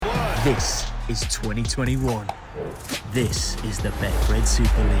This is 2021. This is the Betfred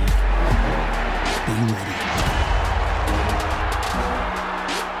Super League. Be ready.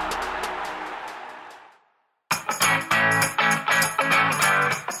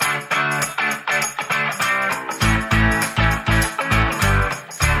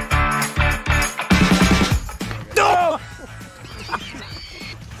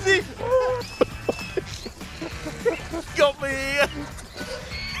 Got me here.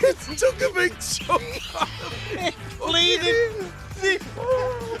 It took a big chunk out of it. Bleeding.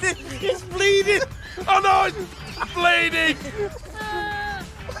 It's bleeding. Oh no, it's bleeding.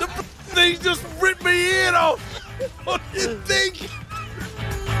 The thing just ripped my ear off. What do you think?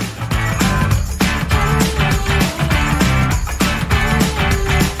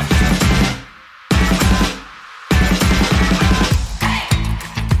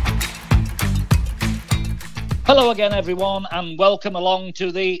 Hello again, everyone, and welcome along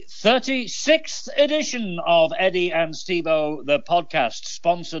to the 36th edition of Eddie and Steve-O, the podcast,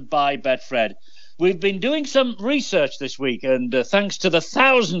 sponsored by Betfred. We've been doing some research this week, and thanks to the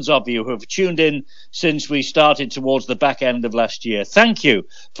thousands of you who have tuned in since we started towards the back end of last year. Thank you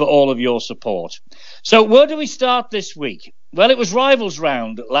for all of your support. So where do we start this week? Well, it was Rivals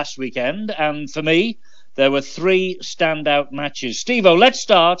Round last weekend, and for me, there were three standout matches. Steve-O, let's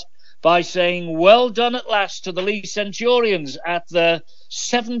start by saying well done at last to the Leeds Centurions at the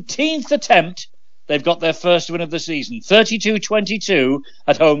 17th attempt. They've got their first win of the season, 32-22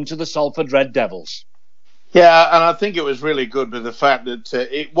 at home to the Salford Red Devils. Yeah, and I think it was really good with the fact that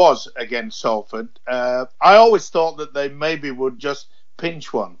it was against Salford. I always thought that they maybe would just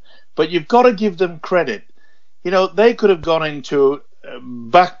pinch one, but you've got to give them credit. You know, they could have gone into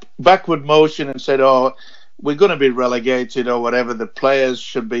backward motion and said, oh, we're going to be relegated or whatever, the players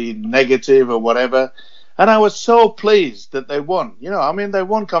should be negative or whatever. And I was so pleased that they won. You know, I mean, they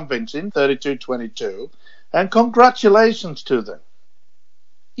won convincing, 32-22, and congratulations to them.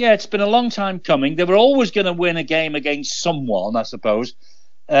 Yeah, it's been a long time coming. They were always going to win a game against someone, I suppose.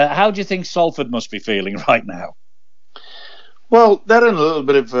 How do you think Salford must be feeling right now? Well, they're in a little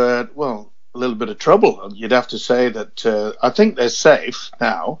bit of trouble. You'd have to say that I think they're safe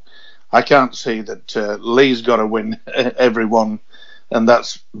now. I can't see that Lee's got to win every one, and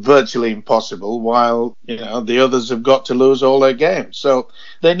that's virtually impossible, while, you know, the others have got to lose all their games. So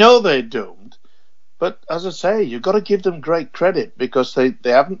they know they're doomed. But as I say, you've got to give them great credit because they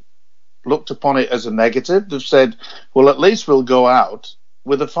haven't looked upon it as a negative. They've said, well, at least we'll go out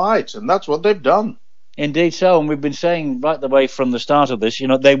with a fight, and that's what they've done. Indeed so, and we've been saying right the way from the start of this, you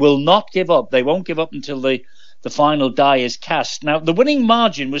know, they will not give up. They won't give up until the final die is cast. Now, the winning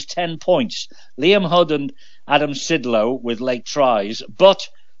margin was 10 points. Liam Hood and Adam Sidlow with late tries, but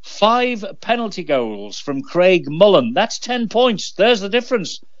 5 penalty goals from Craig Mullen. That's 10 points. There's the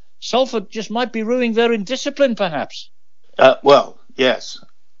difference. Salford just might be ruining their indiscipline, perhaps. Well, yes.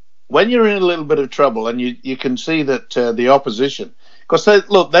 When you're in a little bit of trouble and you can see that the opposition, because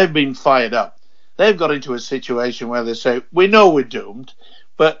they've been fired up. They've got into a situation where they say, we know we're doomed,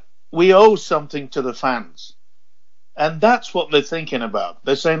 but we owe something to the fans. And that's what they're thinking about.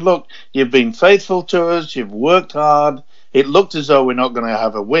 They're saying, look, you've been faithful to us, you've worked hard. It looked as though we're not going to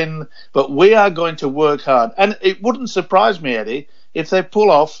have a win, but we are going to work hard. And it wouldn't surprise me, Eddie, if they pull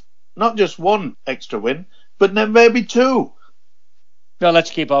off not just one extra win, but maybe 2. Well,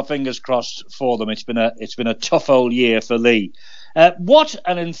 let's keep our fingers crossed for them. It's been a tough old year for Lee. What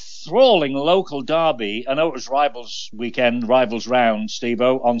an enthralling local derby. I know it was Rivals weekend, Rivals round,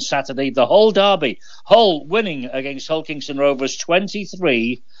 Steve-O, on Saturday. The whole derby. Hull winning against Hull Kingston Rovers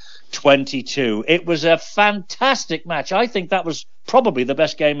 23-22. It was a fantastic match. I think that was probably the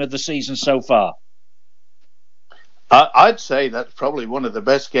best game of the season so far. I'd say that's probably one of the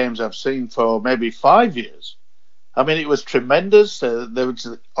best games I've seen for maybe 5 years. I mean, it was tremendous. There was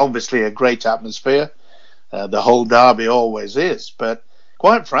obviously a great atmosphere. The whole derby always is, but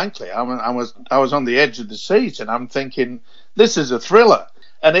quite frankly, I was on the edge of the seat, and I'm thinking this is a thriller.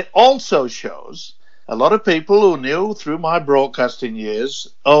 And it also shows a lot of people who knew through my broadcasting years,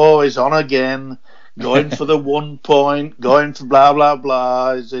 oh, he's on again, going for the 1 point, going for blah blah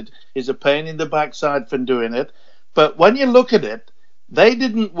blah. Is a pain in the backside for doing it. But when you look at it, they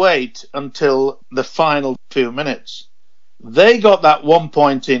didn't wait until the final few minutes. They got that 1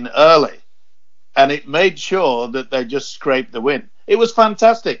 point in early. And it made sure that they just scraped the win. It was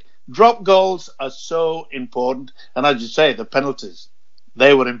fantastic. Drop goals are so important. And as you say, the penalties,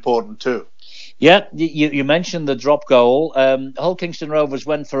 they were important too. Yeah, you mentioned the drop goal. Hull Kingston Rovers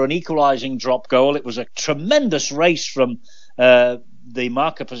went for an equalising drop goal. It was a tremendous race from the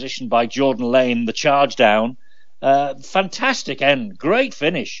marker position by Jordan Lane, the charge down. Fantastic end. Great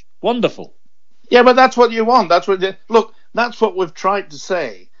finish. Wonderful. Yeah, but that's what you want. That's what we've tried to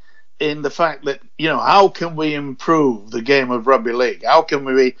say in the fact that, how can we improve the game of rugby league? How can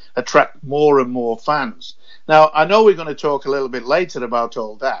we attract more and more fans? Now, I know we're going to talk a little bit later about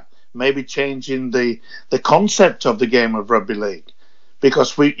all that, maybe changing the concept of the game of rugby league,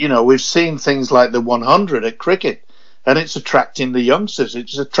 because we've seen things like the 100 at cricket, and it's attracting the youngsters,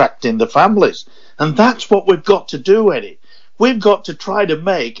 it's attracting the families, and that's what we've got to do, Eddie. We've got to try to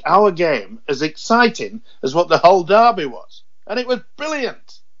make our game as exciting as what the Hull Derby was, and it was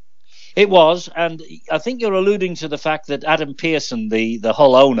brilliant. It was, and I think you're alluding to the fact that Adam Pearson, the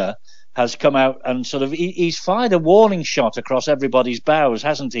Hull owner, has come out and he's fired a warning shot across everybody's bows,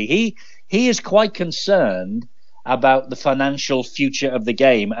 hasn't he? He is quite concerned about the financial future of the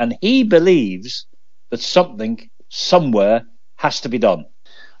game, and he believes that something somewhere has to be done.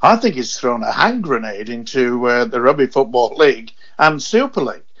 I think he's thrown a hand grenade into the Rugby Football League and Super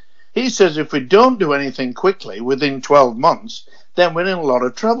League. He says if we don't do anything quickly within 12 months, then we're in a lot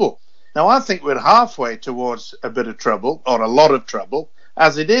of trouble. Now, I think we're halfway towards a bit of trouble, or a lot of trouble,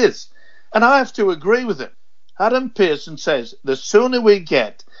 as it is. And I have to agree with him. Adam Pearson says the sooner we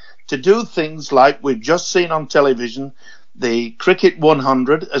get to do things like we've just seen on television, the Cricket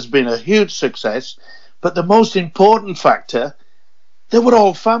 100 has been a huge success, but the most important factor, they were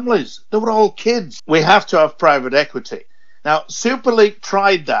all families. They were all kids. We have to have private equity. Now, Super League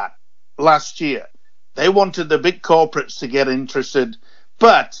tried that last year. They wanted the big corporates to get interested,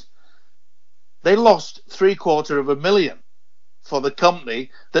 but they lost $750,000 for the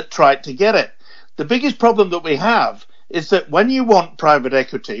company that tried to get it. The biggest problem that we have is that when you want private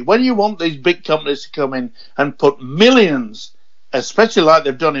equity, when you want these big companies to come in and put millions, especially like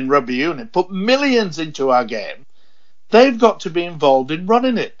they've done in rugby union, put millions into our game, they've got to be involved in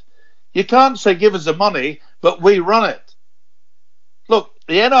running it. You can't say, give us the money, but we run it. Look,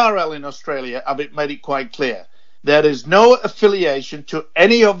 the NRL in Australia have made it quite clear. There is no affiliation to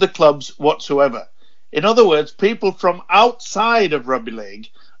any of the clubs whatsoever. In other words, people from outside of rugby league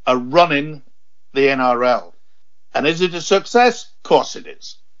are running the NRL. And is it a success? Of course it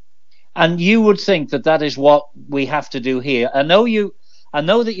is. And you would think that is what we have to do here. I know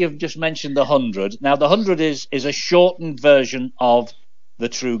that you've just mentioned the 100. Now, the 100 is a shortened version of the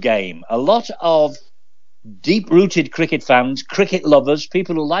true game. A lot of deep-rooted cricket fans, cricket lovers,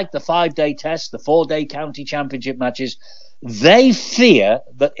 people who like the 5-day test, the 4-day county championship matches, they fear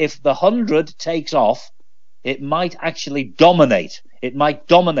that if the 100 takes off, it might actually dominate. It might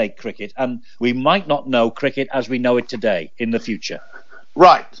dominate cricket, and we might not know cricket as we know it today in the future.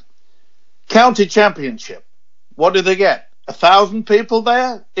 Right. County championship. What do they get? 1,000 people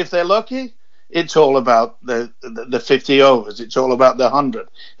there, if they're lucky? It's all about the 50 overs. It's all about the 100.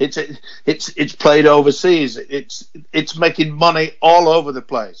 It's played overseas. It's making money all over the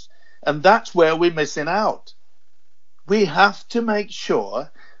place, and that's where we're missing out. We have to make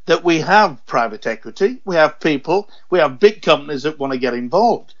sure that we have private equity, we have people, we have big companies that want to get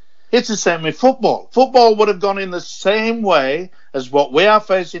involved. It's the same with football. Football would have gone in the same way as what we are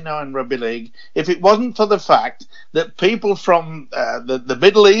facing now in rugby league if it wasn't for the fact that people from the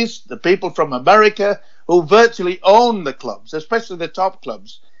Middle East, the people from America, who virtually own the clubs, especially the top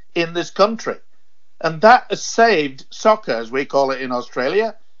clubs in this country. And that has saved soccer, as we call it in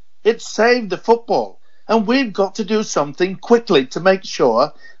Australia. It saved the football. And we've got to do something quickly to make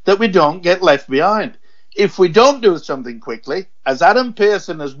sure that we don't get left behind. If we don't do something quickly, as Adam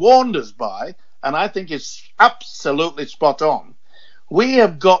Pearson has warned us by, and I think is absolutely spot on, we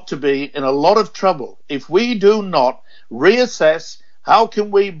have got to be in a lot of trouble if we do not reassess how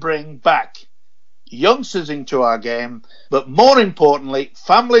can we bring back youngsters into our game, but more importantly,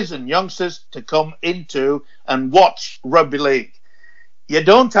 families and youngsters to come into and watch rugby league. You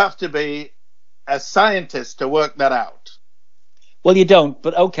don't have to be a scientist to work that out. Well, you don't,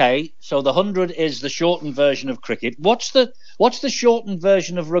 but okay. So the 100 is the shortened version of cricket. What's the shortened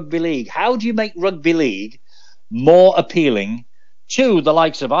version of rugby league? How do you make rugby league more appealing to the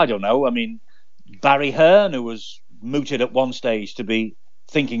likes of, I don't know, Barry Hearn, who was mooted at one stage to be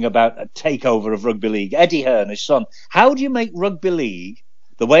thinking about a takeover of rugby league, Eddie Hearn, his son. How do you make rugby league,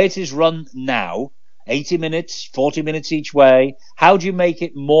 the way it is run now, 80 minutes, 40 minutes each way, how do you make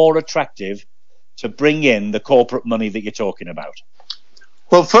it more attractive to bring in the corporate money that you're talking about?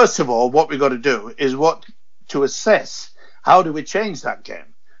 Well, first of all, what we've got to do is to assess how do we change that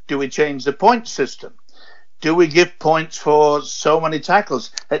game? Do we change the point system? Do we give points for so many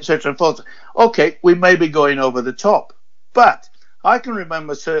tackles, etc. and forth? Okay, we may be going over the top. But I can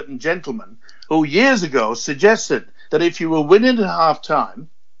remember certain gentlemen who years ago suggested that if you were winning at half time,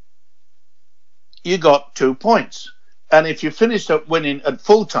 you got 2 points. And if you finished up winning at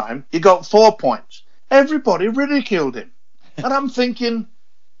full time, you got 4 points. Everybody ridiculed him. And I'm thinking,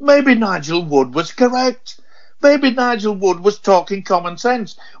 maybe Nigel Wood was correct. Maybe Nigel Wood was talking common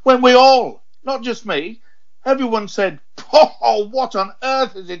sense. When we all, not just me, everyone said, oh, what on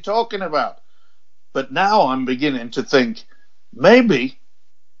earth is he talking about? But now I'm beginning to think, maybe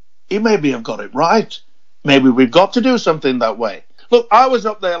he maybe have got it right. Maybe we've got to do something that way. Look, I was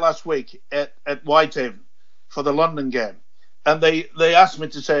up there last week at Whitehaven for the London game, and they asked me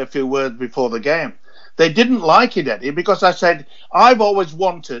to say a few words before the game. They didn't like it, Eddie, because I said, I've always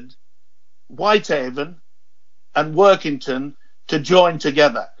wanted Whitehaven and Workington to join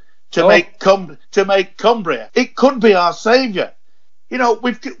together to make Cumbria. It could be our saviour. You know,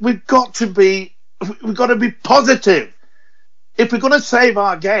 we've got to be positive. If we're going to save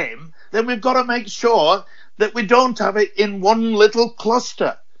our game, then we've got to make sure that we don't have it in one little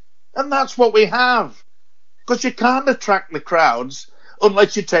cluster. And that's what we have. Because you can't attract the crowds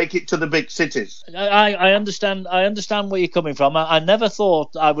unless you take it to the big cities. I understand where you're coming from. I never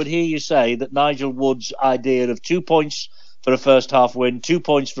thought I would hear you say that Nigel Wood's idea of 2 points for a first half win, 2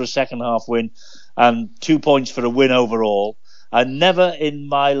 points for a second half win, and 2 points for a win overall. I never in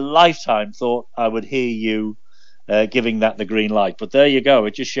my lifetime thought I would hear you giving that the green light. But there you go.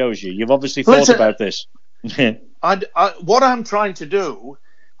 It just shows you. You've obviously thought about this. What I'm trying to do,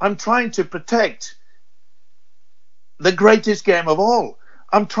 I'm trying to protect the greatest game of all.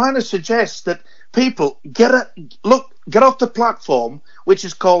 I'm trying to suggest that people get off the platform, which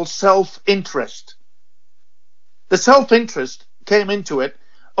is called self-interest. The self-interest came into it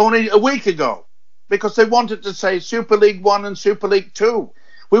only a week ago because they wanted to say Super League 1 and Super League 2.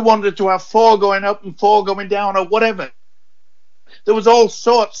 We wanted to have 4 going up and 4 going down or whatever. There was all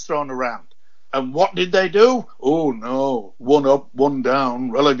sorts thrown around. And what did they do? Oh, no, 1 up, 1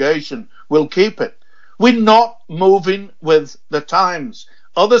 down, relegation. We'll keep it. We're not moving with the times.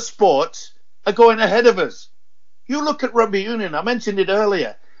 Other sports are going ahead of us. You look at rugby union, I mentioned it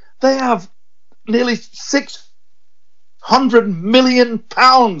earlier. They have nearly £600 million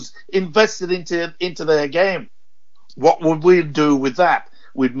invested into their game. What would we do with that?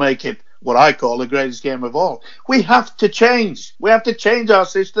 We'd make it what I call the greatest game of all. We have to change. We have to change our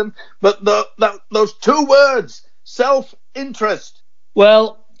system. But those 2 words, self-interest.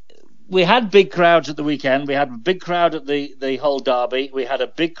 Well, we had big crowds at the weekend. We had a big crowd at the Hull derby. We had a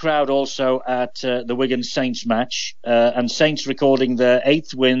big crowd also at the Wigan Saints match. And Saints recording their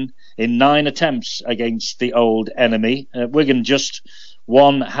 8th win in 9 attempts against the old enemy. Wigan just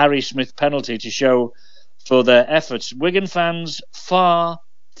won Harry Smith penalty to show for their efforts. Wigan fans far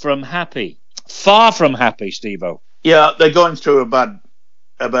from happy. Far from happy, Steve-O. Yeah, they're going through a bad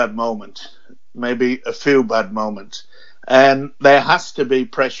moment. Maybe a few bad moments. And there has to be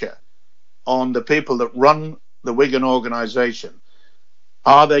pressure on the people that run the Wigan organisation.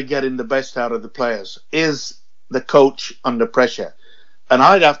 Are they getting the best out of the players? Is the coach under pressure? And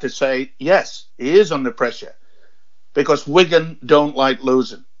I'd have to say, yes, he is under pressure. Because Wigan don't like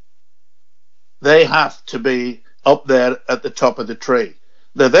losing. They have to be up there at the top of the tree.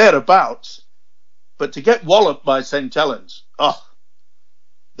 They're thereabouts, but to get walloped by St. Helens,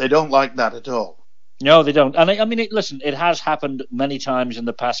 they don't like that at all. No, they don't. And I mean, listen, it has happened many times in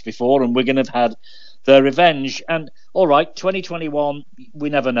the past before, and Wigan have had their revenge. And all right, 2021, we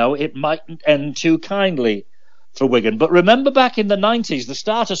never know. It mightn't end too kindly for Wigan. But remember back in the 90s, the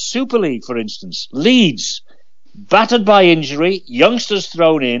start of Super League, for instance, Leeds, battered by injury, youngsters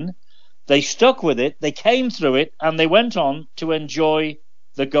thrown in, they stuck with it, they came through it, and they went on to enjoy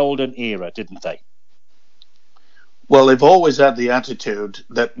the golden era, didn't they? Well, they've always had the attitude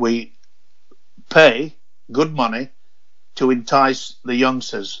that we pay good money to entice the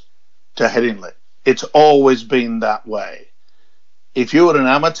youngsters to Headingley. It's always been that way. If you were an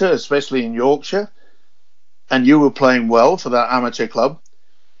amateur, especially in Yorkshire, and you were playing well for that amateur club,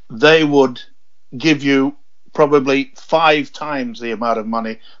 they would give you probably 5 times the amount of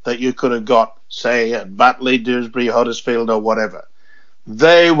money that you could have got, say, at Batley, Dewsbury, Huddersfield, or whatever.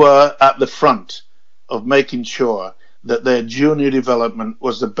 They were at the front of making sure that their junior development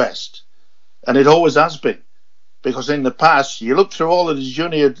was the best. And it always has been. Because in the past, you look through all of the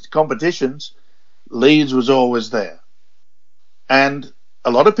junior competitions, Leeds was always there. And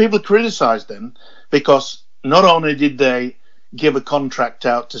a lot of people criticised them because not only did they give a contract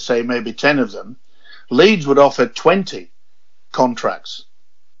out to, say, maybe 10 of them, Leeds would offer 20 contracts.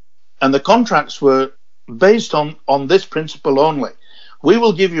 And the contracts were based on this principle only. We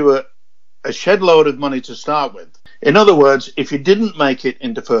will give you a shed load of money to start with. In other words, if you didn't make it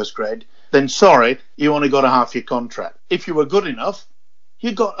into first grade, then sorry, you only got a half your contract. If you were good enough,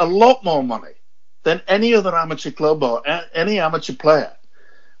 you got a lot more money. than any other amateur club or any amateur player.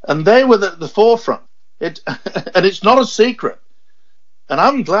 And they were at the forefront. And it's not a secret. And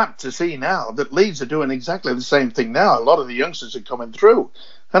I'm glad to see now that Leeds are doing exactly the same thing now. A lot of the youngsters are coming through.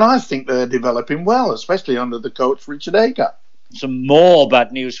 And I think they're developing well, especially under the coach, Richard Aker. Some more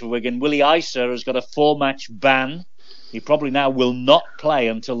bad news for Wigan. Willie Isa has got a 4-match ban. He probably now will not play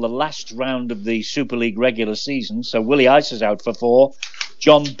until the last round of the Super League regular season. So Willie Isa's out for 4.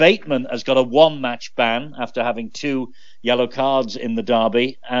 John Bateman has got a 1-match ban after having 2 yellow cards in the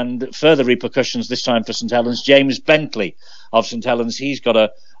derby, and further repercussions this time for St Helens. James Bentley of St Helens, he's got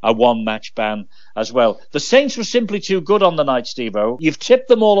a 1-match ban as well. The Saints were simply too good on the night, Steve-O. You've tipped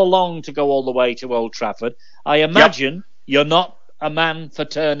them all along to go all the way to Old Trafford. I imagine you're not a man for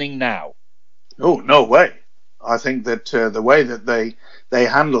turning now. Oh, no way. I think that the way that they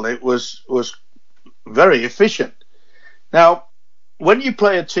handled it was very efficient. Now, when you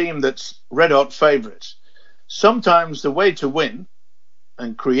play a team that's red-hot favourites, sometimes the way to win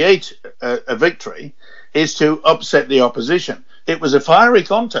and create a victory is to upset the opposition. It was a fiery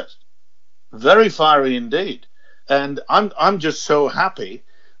contest, very fiery indeed. And I'm just so happy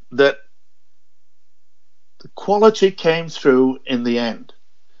that the quality came through in the end.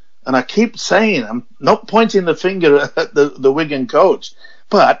 And I keep saying, I'm not pointing the finger at the Wigan coach,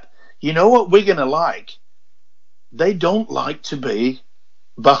 but you know what Wigan are like? They don't like to be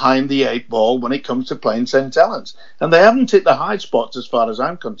behind the 8 ball when it comes to playing St Helens. And they haven't hit the high spots as far as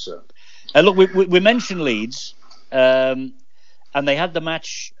I'm concerned. Look, we mentioned Leeds, and they had the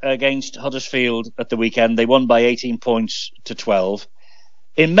match against Huddersfield at the weekend. They won by 18 points to 12.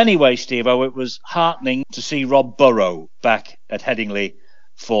 In many ways, Steve-O, it was heartening to see Rob Burrow back at Headingley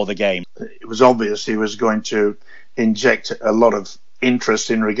for the game. It was obvious he was going to inject a lot of interest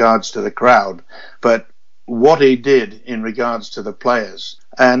in regards to the crowd, but what he did in regards to the players.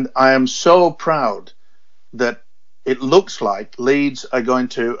 And I am so proud that it looks like Leeds are going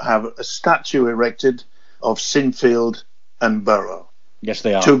to have a statue erected of Sinfield and Burrow. Yes,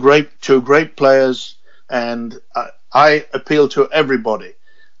 they are. Two great players, and I appeal to everybody.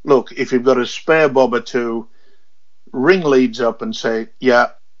 Look, if you've got a spare bob or two, ring Leeds up and say,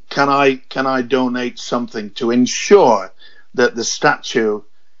 yeah, can I donate something to ensure that the statue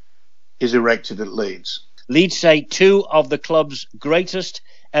is erected at Leeds? Leeds say 2 of the club's greatest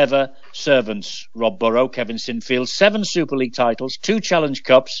ever servants, Rob Burrow, Kevin Sinfield, 7 Super League titles, 2 Challenge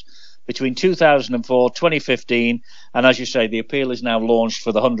Cups between 2004, 2015, and as you say, the appeal is now launched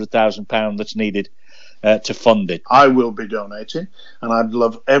for the £100,000 that's needed to fund it. I will be donating, and I'd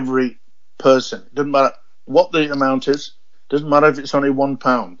love every person. Doesn't matter what the amount is, doesn't matter if it's only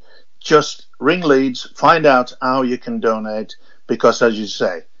 £1. Just ring Leeds, find out how you can donate, because as you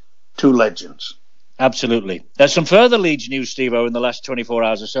say, 2 legends. Absolutely. There's some further Leeds news, Steve-O, in the last 24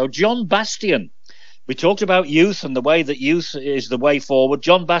 hours or so. John Bastian. We talked about youth and the way that youth is the way forward.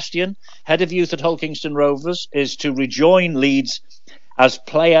 John Bastian, head of youth at Hull Kingston Rovers, is to rejoin Leeds as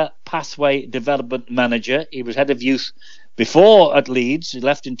player pathway development manager. He was head of youth before at Leeds. He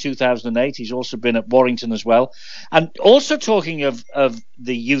left in 2008. He's also been at Warrington as well. And also talking of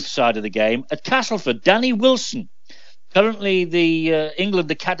the youth side of the game, at Castleford, Danny Wilson, currently the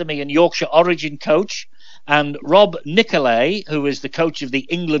England Academy and Yorkshire Origin coach, and Rob Nicolay, who is the coach of the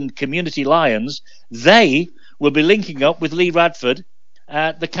England Community Lions, they will be linking up with Lee Radford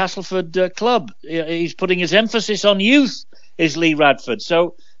at the Castleford club. He's putting his emphasis on youth, is Lee Radford.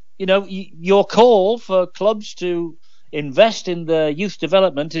 So, you know, your call for clubs to invest in the youth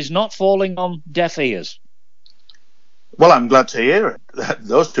development is not falling on deaf ears. Well, I'm glad to hear it.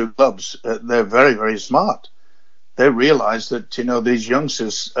 Those 2 clubs, they're very, very smart. They realise that, you know, these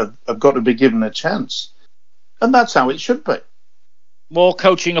youngsters have got to be given a chance. And that's how it should be. More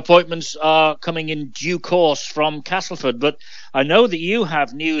coaching appointments are coming in due course from Castleford, but I know that you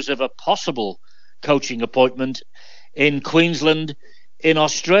have news of a possible coaching appointment in Queensland, in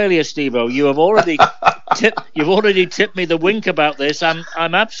Australia, Steve-O. You have already tipped me the wink about this. I'm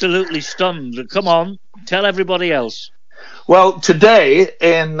absolutely stunned. Come on, tell everybody else. Well, today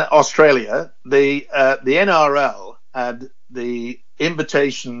in Australia, the NRL had the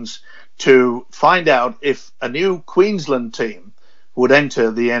invitations to find out if a new Queensland team would enter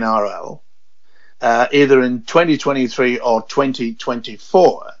the NRL either in 2023 or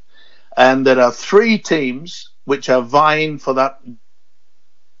 2024. And there are 3 teams which are vying for that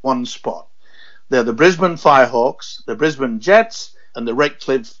one spot. They're the Brisbane Firehawks, the Brisbane Jets, and the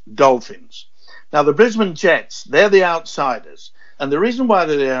Redcliffe Dolphins. Now, the Brisbane Jets, they're the outsiders. And the reason why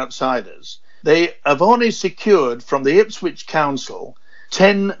they're the outsiders, they have only secured from the Ipswich Council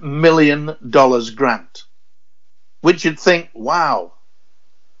 $10 million grant, which you'd think, wow,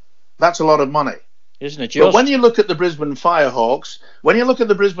 that's a lot of money. isn't it? Just? But when you look at the Brisbane Firehawks,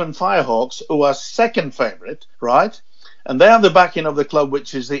 who are second favourite, right? And they have the backing of the club,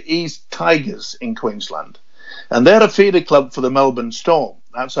 which is the East Tigers in Queensland. And they're a feeder club for the Melbourne Storm.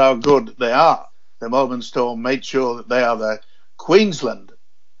 That's how good they are. The Melbourne Storm made sure that they are the Queensland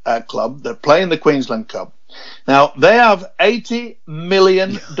club. They're playing the Queensland Cup. Now, they have $80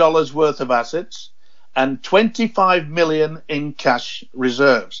 million worth of assets and 25 million in cash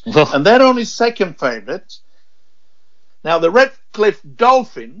reserves. And they're only second favourites. Now, the Redcliffe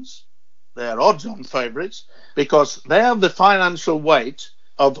Dolphins, they're odds-on favourites because they have the financial weight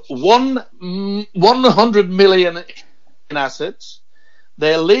of 100 million in assets.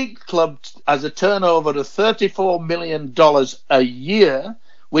 Their league club has a turnover of $34 million a year,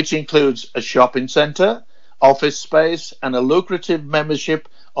 which includes a shopping centre, office space, and a lucrative membership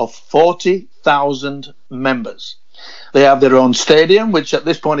of 40,000 members. They have their own stadium, which at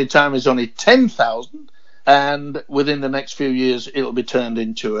this point in time is only 10,000, and within the next few years it'll be turned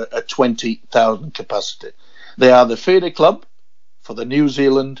into a 20,000 capacity. They are the feeder club for the New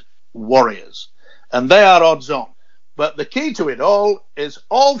Zealand Warriors, and they are odds on. But the key to it all is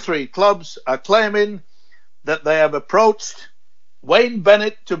all three clubs are claiming that they have approached Wayne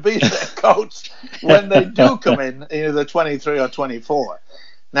Bennett to be their coach when they do come in either 23 or 24.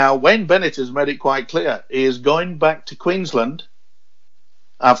 Now, Wayne Bennett has made it quite clear he is going back to Queensland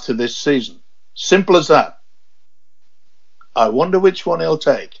after this season. Simple as that. I wonder which one he'll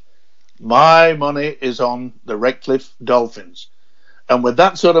take. My money is on the Redcliffe Dolphins. And with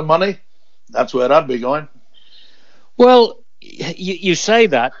that sort of money, that's where I'd be going. Well, you say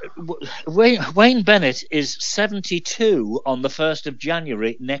that. Wayne Bennett is 72 on the 1st of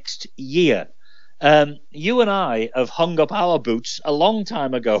January next year. You and I have hung up our boots a long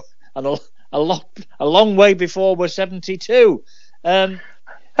time ago, and a long way before we're 72.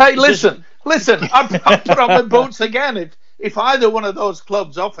 Hey, listen, I put on my boots again. If either one of those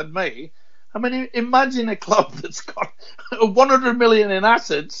clubs offered me, I mean, imagine a club that's got 100 million in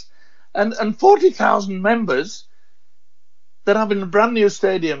assets and 40,000 members that are having a brand new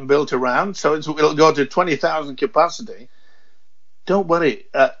stadium built around, so it'll go to 20,000 capacity. Don't worry.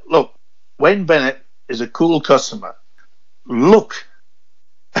 Look, Wayne Bennett is a cool customer. Look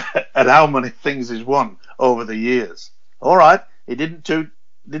at how many things he's won over the years. All right, he didn't do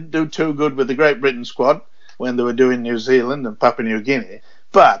too good with the Great Britain squad when they were doing New Zealand and Papua New Guinea,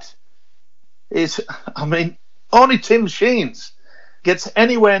 but only Tim Sheens gets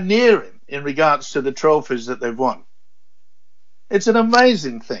anywhere near him in regards to the trophies that they've won. It's an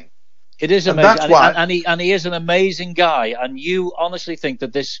amazing thing. It is amazing, and he is an amazing guy. And you honestly think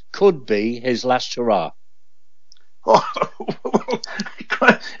that this could be his last hurrah? Oh,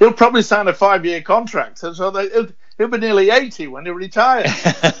 he'll probably sign a 5-year contract, so he'll be nearly 80 when he retires.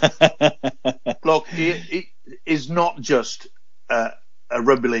 Look, he is not just a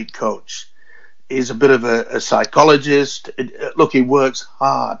rugby league coach. He's a bit of a psychologist. Look, he works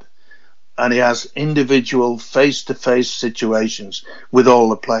hard. And he has individual face-to-face situations with all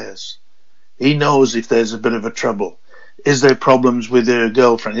the players. He knows if there's a bit of a trouble. Is there problems with your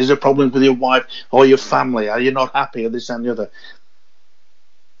girlfriend? Is there problems with your wife or your family? Are you not happy or this and the other?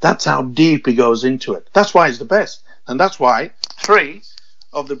 That's how deep he goes into it. That's why he's the best. And that's why 3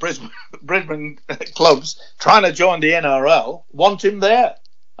 of the Brisbane clubs trying to join the NRL want him there.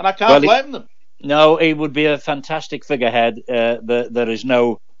 And I can't blame them. No, he would be a fantastic figurehead. There is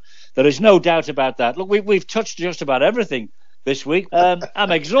no doubt about that. Look, we've touched just about everything this week.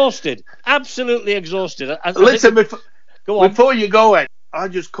 I'm exhausted, absolutely exhausted. Listen, before you go, Ed, I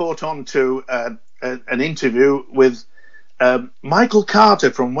just caught on to an interview with Michael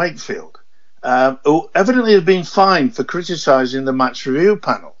Carter from Wakefield, who evidently has been fined for criticising the match review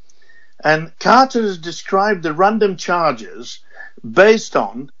panel. And Carter has described the random charges based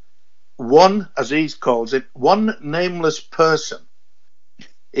on one, as he calls it, one nameless person.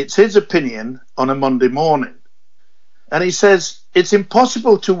 It's his opinion on a Monday morning. And he says it's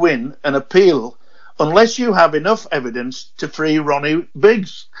impossible to win an appeal unless you have enough evidence to free Ronnie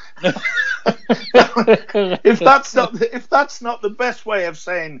Biggs. If that's not the best way of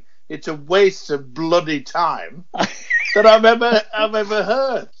saying it's a waste of bloody time that I've ever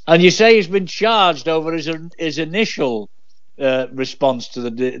heard. And you say he's been charged over his initial response to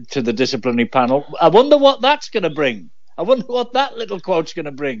the disciplinary panel. I wonder what that's going to bring. I wonder what that little quote's going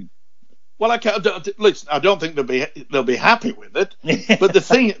to bring. Well, I don't think they'll be happy with it. But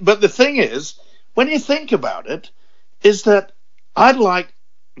the thing is, when you think about it, is that I'd like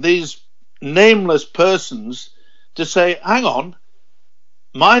these nameless persons to say, "Hang on,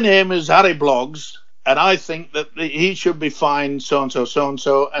 my name is Harry Bloggs, and I think that he should be fined so and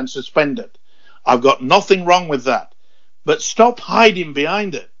so and suspended." I've got nothing wrong with that. But stop hiding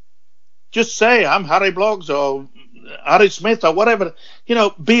behind it. Just say, I'm Harry Bloggs or Harry Smith or whatever. You know,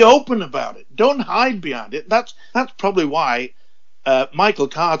 be open about it. Don't hide behind it. That's probably why Michael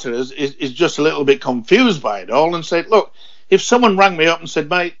Carter is just a little bit confused by it all and said, look, if someone rang me up and said,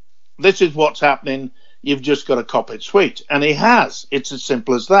 mate, this is what's happening, you've just got to cop it sweet. And he has. It's as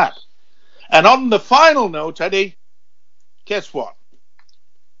simple as that. And on the final note, Eddie, guess what?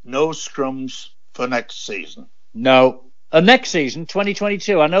 No scrums for next season. No. Next season,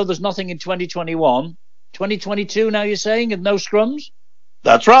 2022. I know there's nothing in 2021. 2022 now you're saying, and no scrums?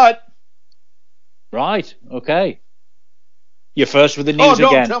 That's right. Right. Okay. You're first with the news again.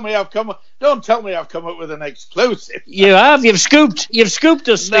 Don't tell me I've come up with an exclusive. You have. You've scooped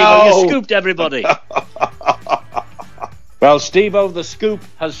us, Steve. No. You scooped everybody. Well, Steve-O the Scoop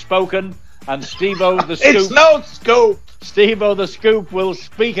has spoken, and Steve-O the Scoop... It's no scoop! Steve-O the Scoop will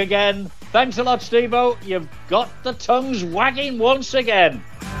speak again. Thanks a lot, Steve-O. You've got the tongues wagging once again.